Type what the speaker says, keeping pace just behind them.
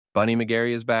Bunny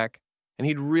McGarry is back, and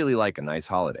he'd really like a nice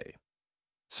holiday.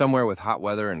 Somewhere with hot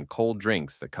weather and cold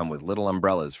drinks that come with little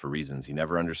umbrellas for reasons he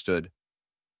never understood.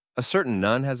 A certain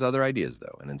nun has other ideas,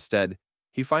 though, and instead,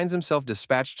 he finds himself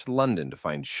dispatched to London to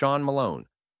find Sean Malone,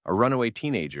 a runaway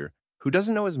teenager who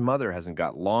doesn't know his mother hasn't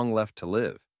got long left to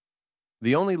live.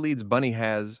 The only leads Bunny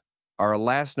has are a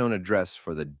last known address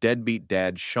for the deadbeat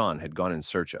dad Sean had gone in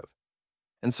search of,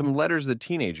 and some letters the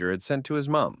teenager had sent to his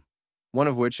mom, one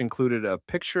of which included a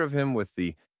picture of him with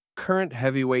the current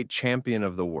heavyweight champion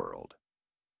of the world.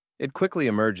 It quickly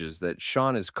emerges that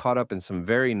Sean is caught up in some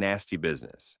very nasty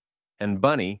business, and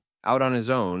Bunny, out on his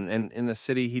own and in a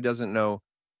city he doesn't know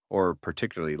or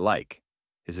particularly like,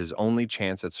 is his only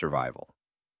chance at survival.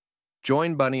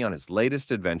 Join Bunny on his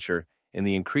latest adventure in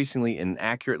the increasingly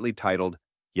inaccurately titled,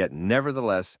 yet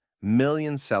nevertheless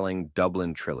million-selling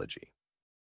Dublin Trilogy.